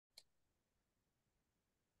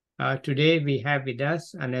Today we have with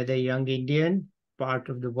us another young Indian, part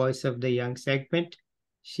of the Voice of the Young segment.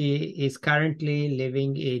 She is currently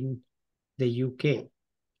living in the UK.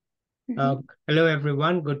 Hello,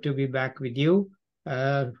 everyone. Good to be back with you.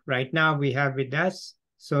 Right now we have with us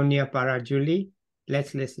Sonia Parajuli.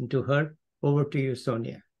 Let's listen to her. Over to you,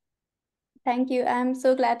 Sonia. Thank you. I'm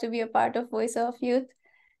so glad to be a part of Voice of Youth.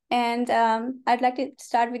 And I'd like to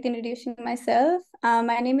start with introducing myself.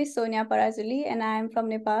 My name is Sonia Parajuli and I'm from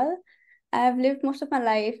Nepal. I've lived most of my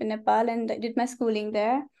life in Nepal and did my schooling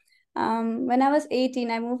there. When I was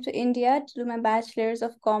 18, I moved to India to do my Bachelor's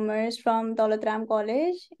of Commerce from Daulat Ram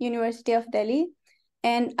College, University of Delhi.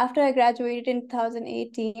 And after I graduated in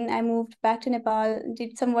 2018, I moved back to Nepal,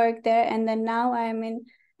 did some work there, and then now I'm in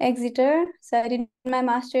Exeter. So I did my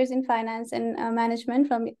master's in finance and management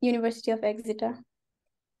from University of Exeter.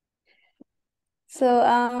 So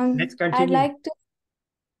Let's continue.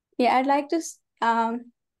 I'd like to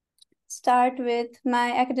start with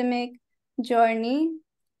my academic journey.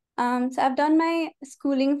 So I've done my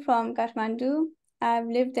schooling from Kathmandu. I've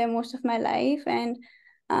lived there most of my life, and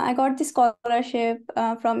I got the scholarship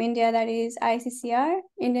from India, that is ICCR,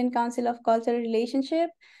 Indian Council of Cultural Relationship,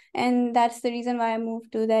 and that's the reason why I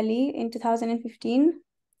moved to Delhi in 2015.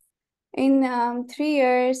 In 3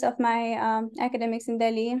 years of my academics in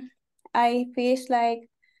Delhi, I faced like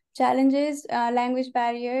challenges, language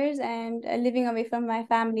barriers, and living away from my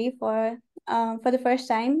family for the first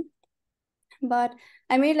time. But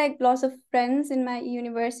I made like lots of friends in my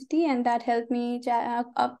university, and that helped me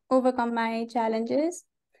overcome my challenges.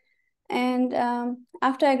 And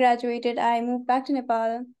after I graduated, I moved back to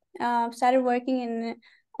Nepal, started working in an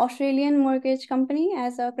Australian mortgage company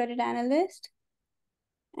as a credit analyst.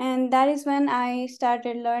 And that is when I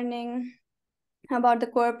started learning about the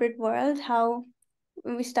corporate world, how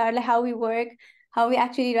we work, how we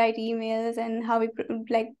actually write emails, and how we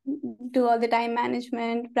like do all the time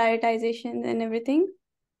management, prioritization, and everything.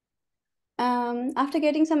 After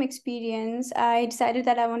getting some experience, I decided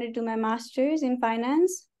that I wanted to do my master's in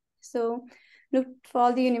finance. So looked for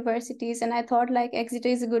all the universities, and I thought like Exeter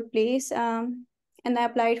is a good place. And I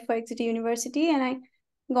applied for Exeter University, and I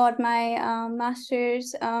got my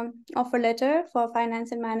master's offer letter for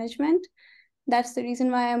finance and management. That's the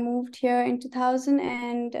reason why I moved here in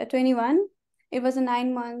 2021. It was a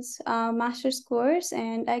 9 months master's course,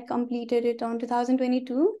 and I completed it on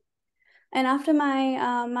 2022. And after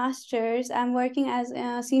my master's, I'm working as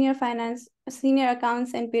a senior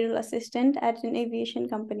accounts and payroll assistant at an aviation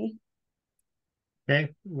company.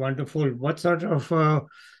 Okay, wonderful. What sort of,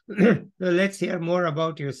 let's hear more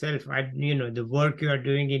about yourself. The work you are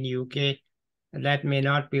doing in UK, that may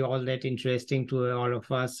not be all that interesting to all of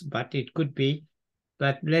us, but it could be.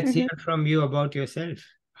 But let's hear from you about yourself,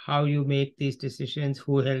 how you make these decisions,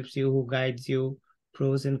 who helps you, who guides you,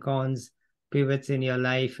 pros and cons, pivots in your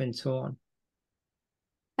life, and so on.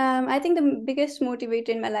 I think the biggest motivator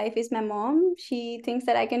in my life is my mom. She thinks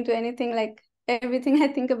that I can do anything, like everything I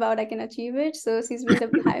think about, I can achieve it. So she's been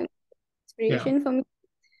the high inspiration for me.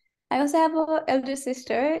 I also have an elder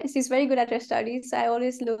sister. She's very good at her studies. So I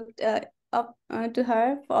always looked up to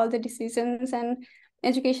her for all the decisions, and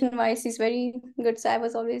education-wise, she's very good. So I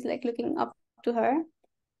was always like looking up to her.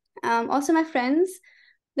 Also, my friends,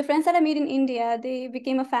 the friends that I made in India, they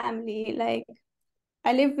became a family. Like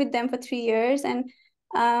I lived with them for 3 years, and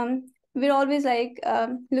we're always like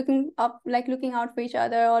looking out for each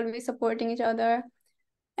other, always supporting each other,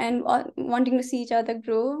 and wanting to see each other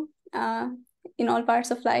grow in all parts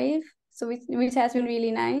of life. So which has been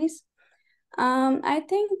really nice. I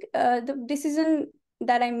think the decision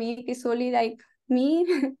that I make is solely like me.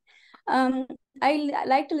 I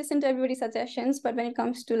like to listen to everybody's suggestions, but when it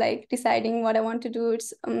comes to like deciding what I want to do,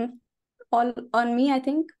 it's all on me, I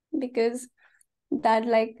think, because that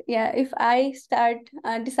if I start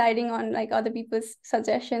deciding on like other people's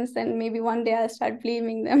suggestions, then maybe one day I'll start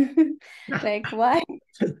blaming them. Like why?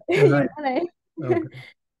 Right. Like Okay.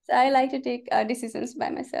 so I like to take decisions by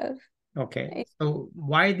myself. Okay. So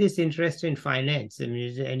why this interest in finance? I mean,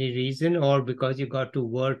 is there any reason, or because you got to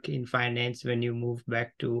work in finance when you moved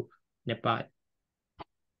back to Nepal?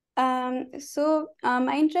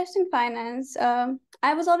 My interest in finance,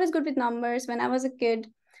 I was always good with numbers when I was a kid.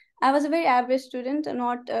 I was a very average student,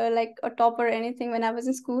 not like a topper or anything when I was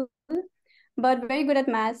in school, but very good at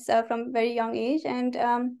maths from very young age. And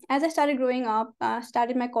as I started growing up,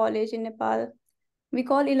 started my college in Nepal. We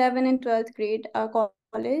call 11th and 12th grade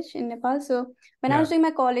college in Nepal. So when I was doing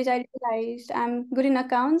my college, I realized I'm good in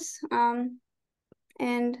accounts.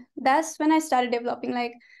 And that's when I started developing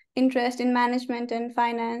like interest in management and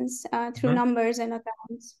finance through numbers and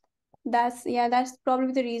accounts. That's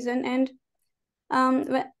probably the reason. And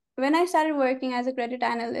when I started working as a credit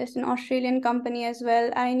analyst in Australian company as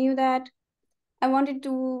well, I knew that I wanted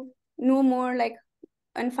to know more like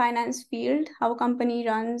in finance field, how company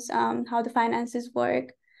runs, how the finances work.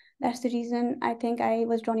 That's the reason I think I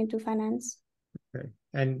was drawn into finance. Okay.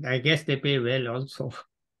 And I guess they pay well also.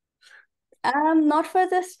 Not for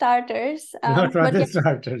the starters, Not for but the yeah,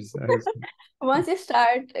 starters. I see. once you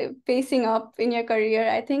start pacing up in your career,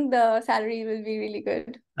 I think the salary will be really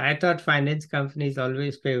good. I thought finance companies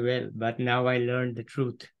always pay well, but now I learned the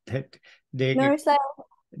truth that No, they it's like,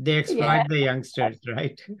 they yeah, exploit the youngsters,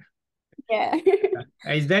 right? yeah.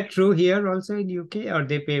 Is that true here also in UK, or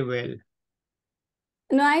they pay well?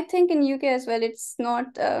 No, I think in UK as well, it's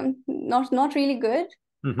not really good.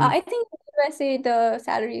 Mm-hmm. I think in USA the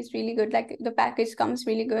salary is really good, like the package comes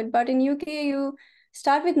really good. But in UK, you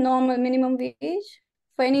start with normal minimum wage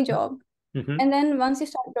for any job. Mm-hmm. And then once you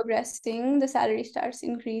start progressing, the salary starts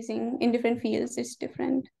increasing in different fields. It's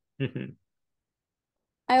different. Mm-hmm.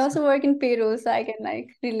 I also work in payroll, so I can like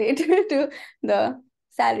relate to the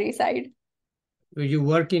salary side. You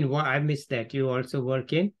work in what? I missed that. You also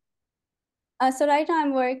work in? So right now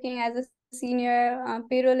I'm working as a senior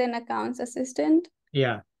payroll and accounts assistant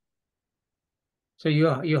Yeah. So you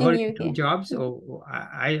in hold two UK. jobs? Or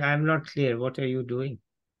I'm not clear. What are you doing?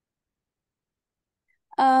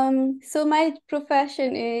 So my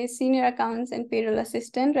profession is senior accounts and payroll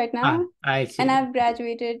assistant right Ah, now, I and see. I've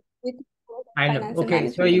graduated with I know. finance and Okay.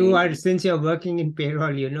 So management in you India. are, since you're working in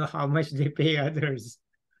payroll, you know how much they pay others.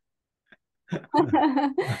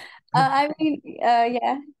 I mean,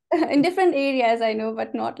 yeah, in different areas I know,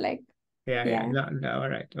 but not like, Yeah, yeah. yeah. No, no, all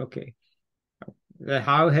right. Okay.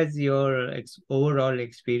 How has your overall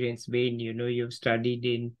experience been? You know, you've studied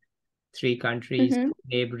in three countries, Mm-hmm.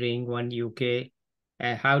 neighboring, one UK.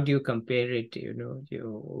 How do you compare it? You know,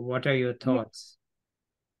 what are your thoughts?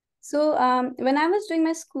 So, when I was doing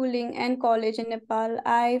my schooling and college in Nepal,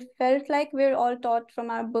 I felt like we're all taught from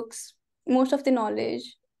our books. Most of the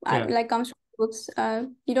knowledge, Yeah, like comes from books.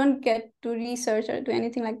 You don't get to research or do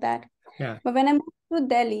anything like that. yeah, But when I moved to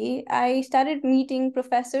Delhi, I started meeting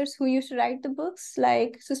professors who used to write the books.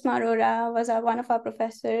 Like Susma Arora was one of our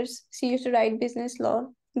professors. She used to write business law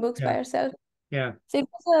books by yeah, herself. yeah. So it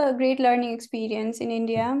was a great learning experience in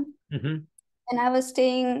India. Mm-hmm, And I was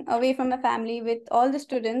staying away from my family with all the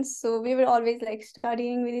students. So we were always like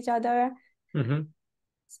studying with each other, mm-hmm,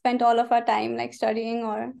 spent all of our time like studying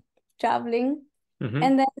or traveling. mm-hmm.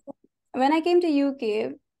 And then when I came to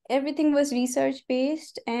UK, everything was research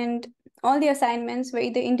based and all the assignments were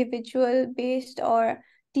either individual based or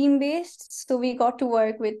team based. So we got to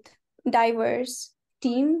work with diverse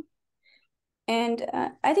team. And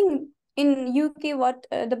I think in UK, what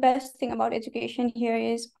the best thing about education here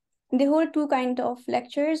is they hold two kind of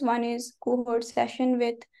lectures. One is cohort session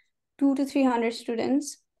with 200 to 300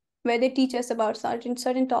 students, where they teach us about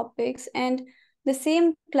certain topics, and the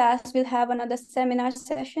same class will have another seminar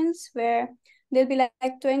sessions where there'll be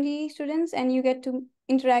like 20 students, and you get to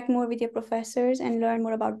interact more with your professors and learn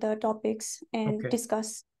more about the topics and Okay,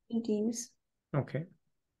 discuss in teams. okay.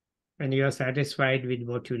 And you are satisfied with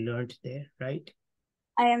what you learned there, right?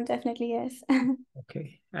 I am definitely, yes.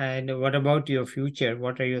 Okay. And what about your future?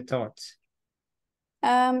 What are your thoughts?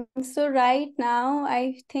 So right now,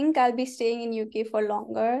 I think I'll be staying in UK for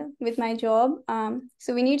longer with my job.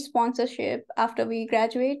 So we need sponsorship after we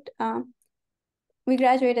graduate. We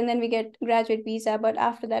graduate and then we get graduate visa, but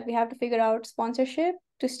after that, we have to figure out sponsorship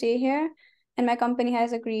to stay here. And my company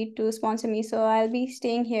has agreed to sponsor me, so I'll be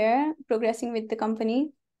staying here, progressing with the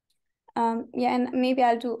company. Yeah, and maybe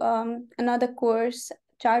I'll do another course,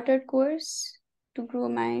 chartered course, to grow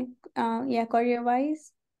my yeah, career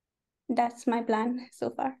wise. That's my plan so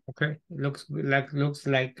far. Okay. Looks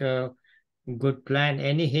like a good plan.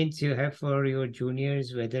 Any hints you have for your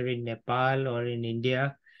juniors, whether in Nepal or in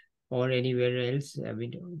India or anywhere else? I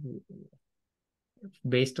mean,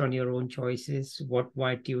 based on your own choices, what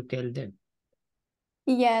might you tell them?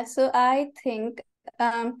 Yeah, so I think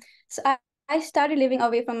I started living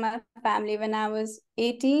away from my family when I was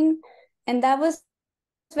 18, and that was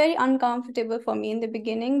very uncomfortable for me in the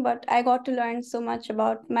beginning, but I got to learn so much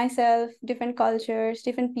about myself, different cultures,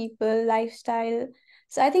 different people, lifestyle.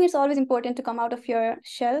 So I think it's always important to come out of your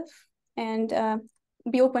shelf and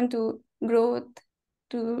be open to growth,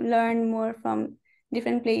 to learn more from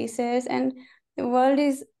different places. And the world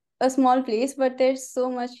is a small place, but there's so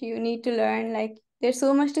much you need to learn. Like there's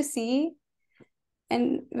so much to see.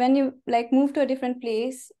 And when you like move to a different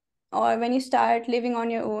place or when you start living on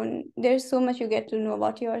your own, there's so much you get to know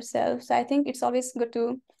about yourself. So I think it's always good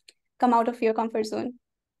to come out of your comfort zone.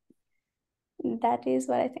 That is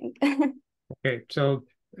what I think. Okay, so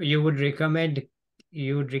you would recommend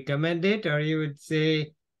you would recommend it, or you would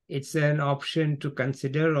say it's an option to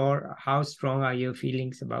consider, or how strong are your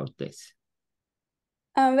feelings about this?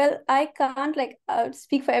 Well, I can't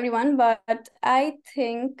speak for everyone, but I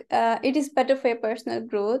think it is better for your personal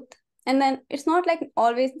growth. And then it's not like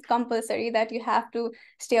always compulsory that you have to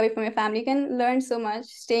stay away from your family. You can learn so much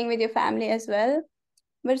staying with your family as well.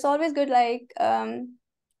 But it's always good,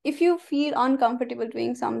 if you feel uncomfortable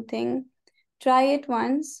doing something, try it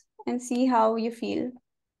once and see how you feel.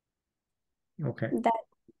 Okay. That,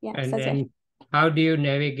 yeah, And suggestion. then how do you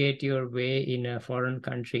navigate your way in a foreign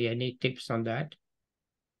country? Any tips on that?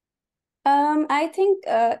 I think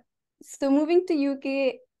so moving to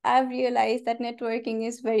UK, I've realized that networking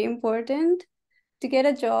is very important to get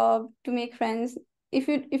a job, to make friends. If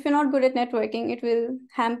you're not good at networking, it will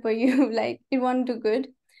hamper you, like it won't do good.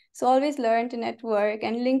 So always learn to network,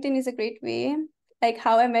 and LinkedIn is a great way. Like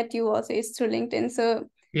how I met you also is through LinkedIn. So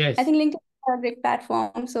I Yes. think LinkedIn is a great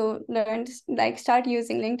platform. So start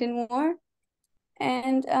using LinkedIn more.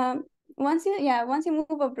 And once you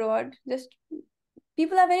move abroad, just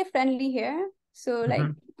people are very friendly here. So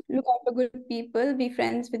Mhm. look out for good people, be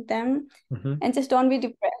friends with them, Mhm. and just don't be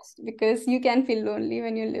depressed, because you can feel lonely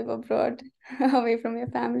when you live abroad away from your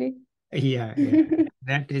family. Yeah, yeah,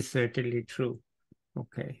 that is certainly true.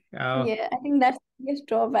 Okay. Yeah, I think that's the biggest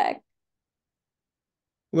drawback.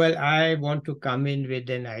 Well, I want to come in with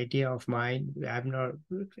an idea of mine.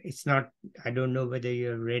 It's not, I don't know whether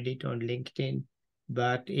you have read it on LinkedIn,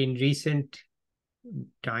 but in recent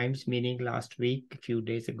times, meaning last week, a few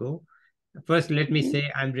days ago, first, let me Mhm.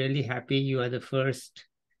 say I'm really happy you are the first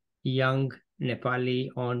young Nepali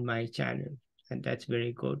on my channel, and that's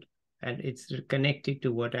very good. And it's connected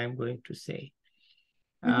to what I'm going to say.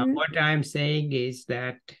 Mhm. What I'm saying is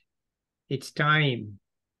that it's time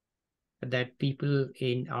that people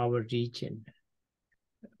in our region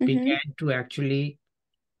Mhm. began to actually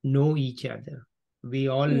know each other. We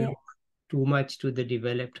all Yeah. look too much to the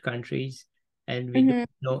developed countries, and we Mhm.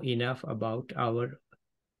 don't know enough about our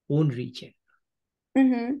own region.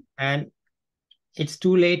 Mhm. And it's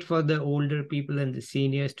too late for the older people and the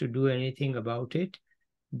seniors to do anything about it.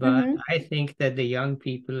 But Mhm. I think that the young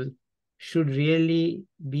people should really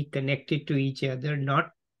be connected to each other,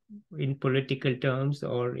 not in political terms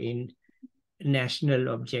or in national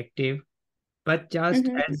objective, but just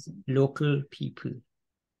Mhm. as local people.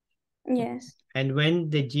 Yes. And when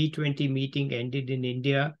the G20 meeting ended in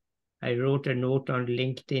India, I wrote a note on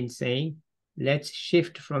LinkedIn saying, let's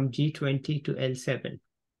shift from G20 to L7.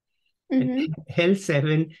 And Mhm.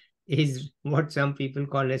 L7 is what some people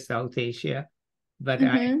call as South Asia, but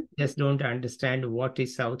I Mhm. just don't understand what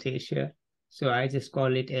is South Asia. So I just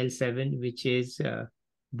call it L7, which is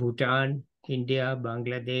Bhutan, India,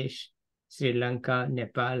 Bangladesh, Sri Lanka,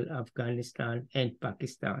 Nepal, Afghanistan, and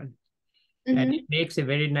Pakistan. And it Mhm. makes a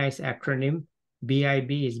very nice acronym.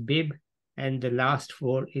 BIB is BIB, and the last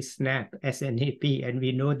four is SNAP, SNAP, and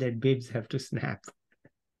we know that BIBs have to snap.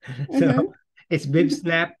 So Mhm. it's BIB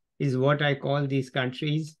SNAP is what I call these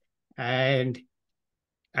countries. And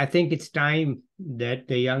I think it's time that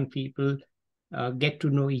the young people get to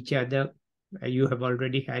know each other. You have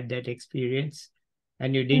already had that experience,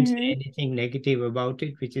 and you didn't say Mhm. anything negative about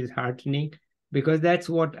it, which is heartening, because that's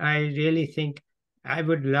what I really think. I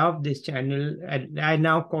would love this channel, and I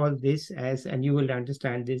now call this as, and you will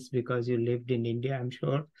understand this because you lived in India, I'm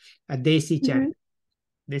sure, a Desi channel. Mhm.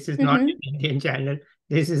 This is not Mhm. an Indian channel.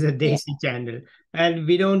 This is a Yeah. Desi channel. And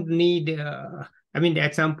we don't need, I mean,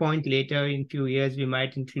 at some point later in few years, we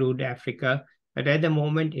might include Africa. But at the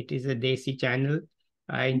moment, it is a Desi channel.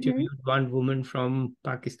 I Mhm. interviewed one woman from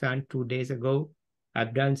Pakistan 2 days ago.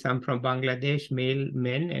 I've done some from Bangladesh, male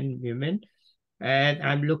men and women. And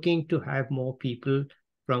I'm looking to have more people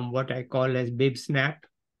from what I call as Bib Snap.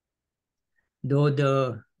 Though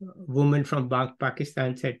the woman from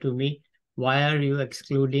Pakistan said to me, why are you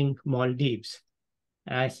excluding Maldives?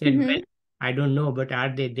 I said, well, Mhm. I don't know, but are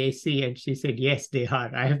they Desi? And she said, yes, they are.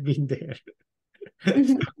 I have been there. so,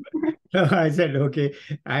 Mhm. so I said, okay,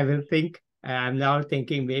 I will think. I'm now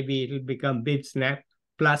thinking maybe it'll become Bib Snap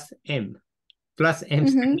plus M, plus M Mhm.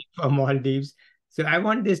 standing for Maldives. So I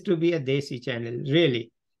want this to be a Desi channel,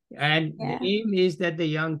 really. And the Yeah. aim is that the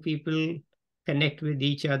young people connect with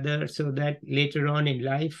each other so that later on in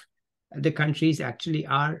life, the countries actually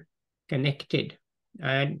are connected.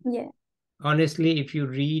 And Yeah. honestly, if you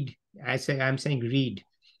read, I'm saying read,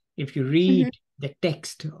 if you read Mhm. the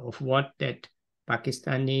text of what that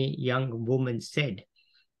Pakistani young woman said,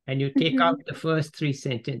 and you take out Mhm. the first three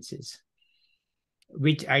sentences,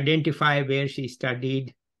 which identify where she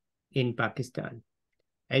studied in Pakistan,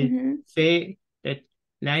 and Mhm. say that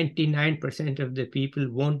 99% of the people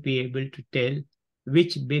won't be able to tell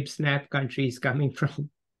which bib snap country is coming from.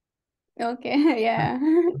 Okay, yeah.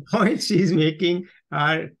 The points she's making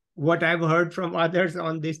are what I've heard from others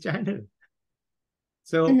on this channel.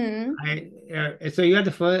 So so you are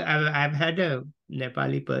the first. I've had a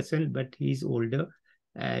Nepali person, but he's older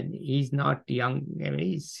and he's not young. I mean,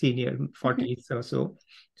 he's senior, 40s or so.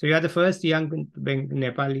 So you are the first young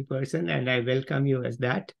Nepali person, and I welcome you as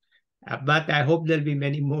that. But I hope there'll be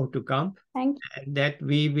many more to come, Thank and that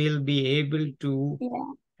we will be able to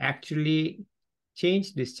you. actually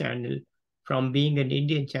change this channel from being an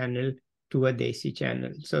Indian channel to a Desi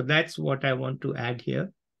channel. So that's what I want to add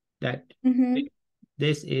here, that Yeah.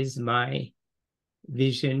 this is my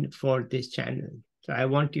vision for this channel. So I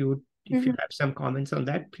want you, if you have some comments on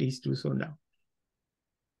that, please do so now.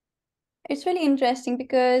 It's really interesting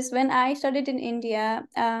because when I studied in India,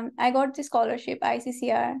 I got the scholarship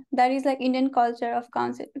ICCR, that is like Indian Council of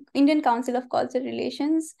Cultural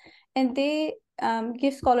Relations, and they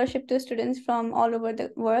give scholarship to students from all over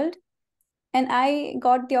the world. And I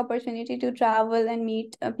got the opportunity to travel and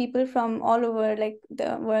meet people from all over like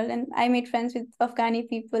the world, and I made friends with Afghani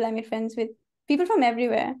people. I made friends with people from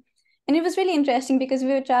everywhere, and it was really interesting because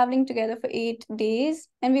we were traveling together for 8 days,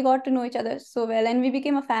 and we got to know each other so well, and we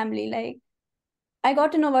became a family. Like I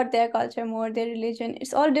got to know about their culture more, their religion.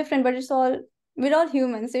 It's all different, but we're all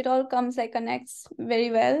humans. It all comes like connects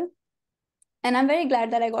very well. And I'm very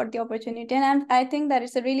glad that I got the opportunity. And I think that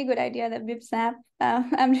it's a really good idea, that BibSnap.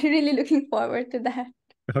 I'm really looking forward to that.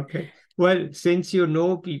 Okay. Well, since you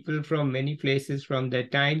know people from many places from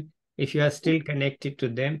that time, if you are still connected to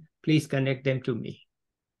them, please connect them to me.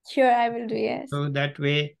 Sure, I will do, yes. So that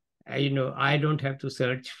way, I don't have to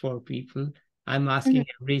search for people. I'm asking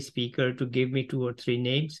every speaker to give me 2 or 3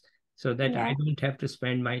 names so that I don't have to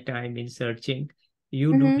spend my time in searching.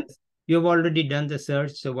 You do this. You've already done the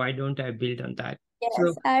search, so why don't I build on that? Yes,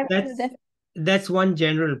 So I will that's one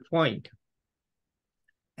general point.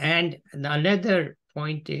 And another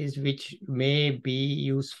point is, which may be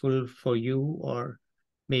useful for you or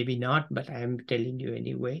maybe not, but I'm telling you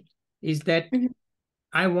anyway, is that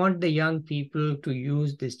I want the young people to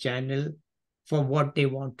use this channel for what they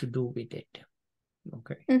want to do with it.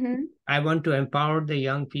 Okay. I want to empower the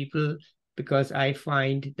young people because I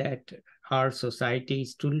find that our society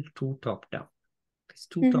is still too top down. It's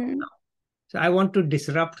too top down. So I want to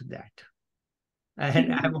disrupt that.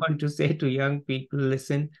 And I want to say to young people,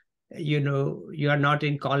 listen, you are not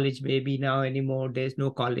in college maybe now anymore. There's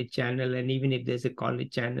no college channel. And even if there's a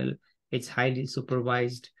college channel, it's highly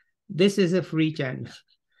supervised. This is a free channel.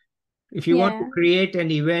 If you want to create an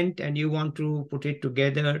event and you want to put it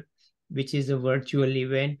together, which is a virtual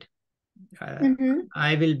event,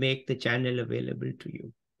 I will make the channel available to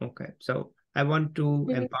you. Okay. So I want to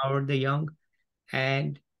empower the young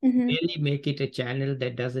and really make it a channel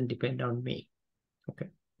that doesn't depend on me. Okay.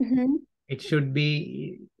 It should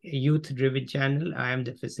be a youth-driven channel. I am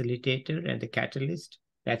the facilitator and the catalyst.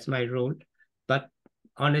 That's my role. But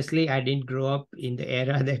honestly, I didn't grow up in the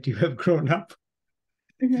era that you have grown up.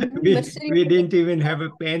 We didn't even have a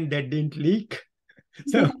pen that didn't leak.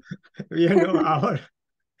 So, that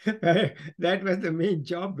was the main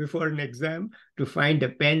job before an exam, to find a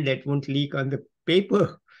pen that won't leak on the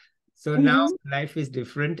paper. So now life is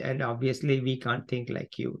different, and obviously we can't think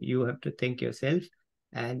like you. You have to think yourself.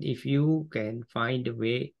 And if you can find a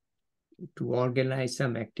way to organize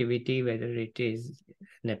some activity, whether it is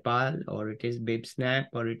Nepal or it is BibSnap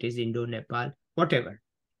or it is Indo-Nepal, whatever,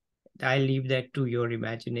 I leave that to your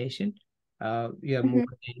imagination. You are more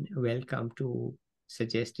than welcome to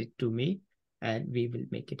suggest it to me, and we will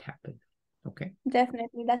make it happen. Okay.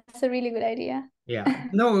 Definitely. That's a really good idea. Yeah.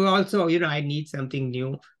 No, also, I need something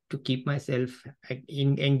new to keep myself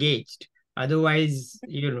engaged. Otherwise,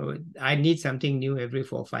 I need something new every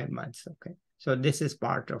 4 or 5 months. Okay. So this is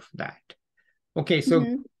part of that. Okay.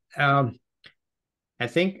 So I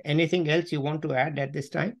think anything else you want to add at this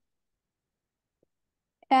time?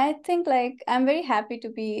 I think like I'm very happy to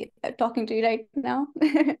be talking to you right now.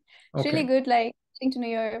 It's really good, like getting to know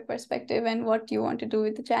your perspective and what you want to do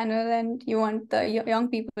with the channel, and you want the young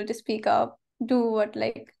people to speak up, do what,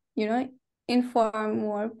 like, inform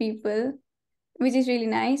more people, which is really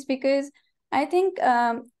nice because I think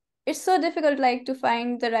it's so difficult like to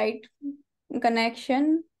find the right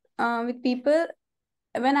connection with people.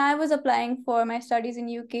 When I was applying for my studies in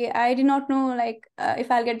UK, I did not know like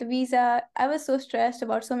if I'll get the visa. I was so stressed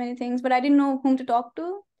about so many things, but I didn't know whom to talk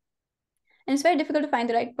to, and it's very difficult to find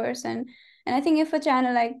the right person. And I think if with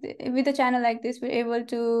a channel like this, we're able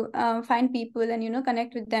to find people and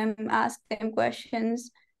connect with them, ask them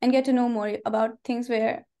questions, and get to know more about things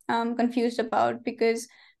where confused about, because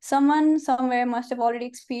someone somewhere must have already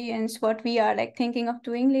experienced what we are like thinking of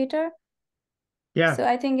doing later. Yeah. So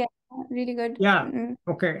I think, yeah, really good. Yeah.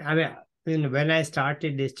 Okay. I mean, when I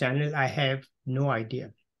started this channel, I have no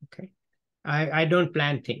idea. Okay. I don't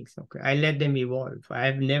plan things. Okay. I let them evolve.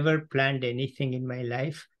 I've never planned anything in my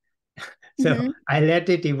life. So I let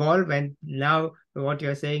it evolve. And now what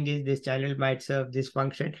you're saying is this channel might serve this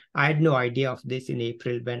function. I had no idea of this in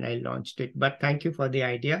April when I launched it. But thank you for the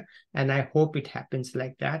idea. And I hope it happens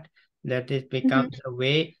like that, that it becomes a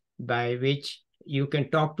way by which you can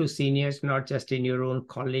talk to seniors, not just in your own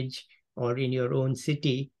college or in your own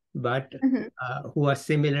city, but who are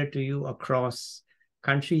similar to you across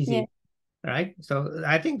countries. Yeah. Right. So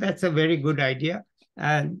I think that's a very good idea.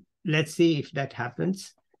 And let's see if that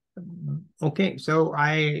happens. Okay. So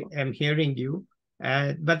I am hearing you,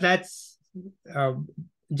 but that's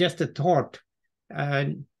just a thought.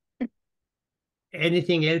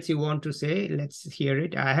 Anything else you want to say? Let's hear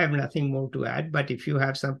it. I have nothing more to add, but if you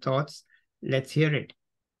have some thoughts, let's hear it.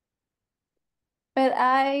 Well,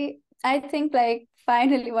 I think like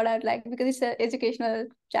finally what I'd like, because it's an educational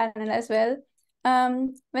channel as well.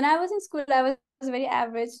 When I was in school, I was a very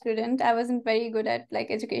average student. I wasn't very good at like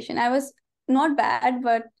education. I was not bad,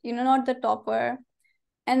 but not the topper.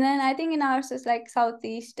 And then I think in ours is like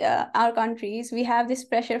Southeast, our countries, we have this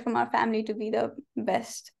pressure from our family to be the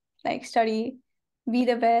best, like study, be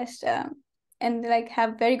the best, and like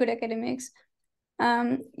have very good academics.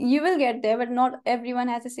 You will get there, but not everyone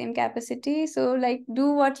has the same capacity. So like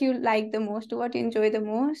do what you like the most, do what you enjoy the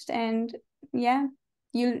most, and yeah,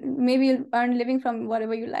 you'll earn living from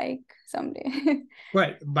whatever you like someday.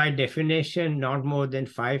 Well, by definition, not more than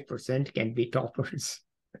 5% can be toppers.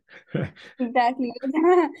 Exactly.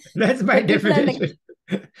 That's by But people are like,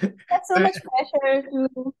 definition. that's so much pressure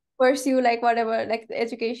to pursue like whatever, like the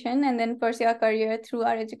education, and then pursue our career through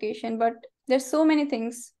our education. But there's so many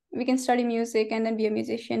things. We can study music and then be a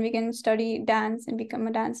musician. We can study dance and become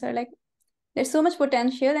a dancer. Like there's so much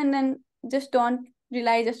potential, and then just don't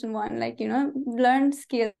rely just on one. Like, learn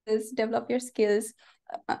skills, develop your skills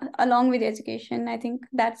along with education. I think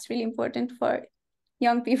that's really important for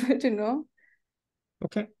young people to know.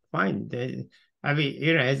 Okay, fine. I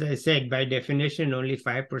mean, as I said, by definition, only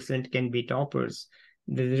 5% can be toppers.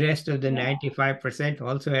 The rest of the 95%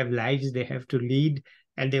 also have lives they have to lead,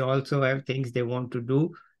 and they also have things they want to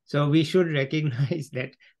do. So we should recognize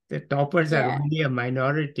that the toppers are only a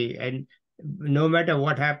minority, and no matter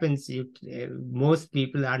what happens, most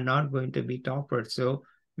people are not going to be toppers. So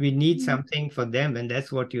we need something for them, and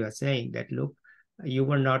that's what you are saying. That look, you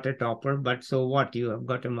were not a topper, but so what? You have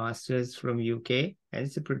got a master's from UK, and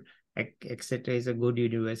Exeter is a good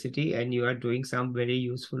university, and you are doing some very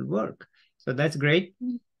useful work. So that's great.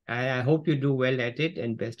 I hope you do well at it,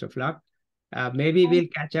 and best of luck. Maybe we'll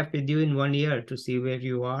catch up with you in 1 year to see where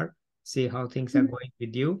you are, see how things are going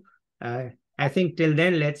with you. I think till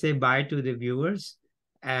then, let's say bye to the viewers,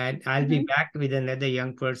 and I'll be back with another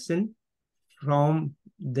young person from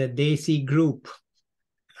the Desi group.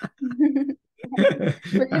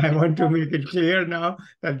 I want to make it clear now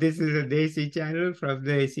that this is a Desi channel from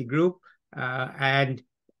the Desi group, and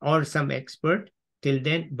or some expert. Till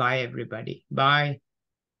then, bye everybody. Bye.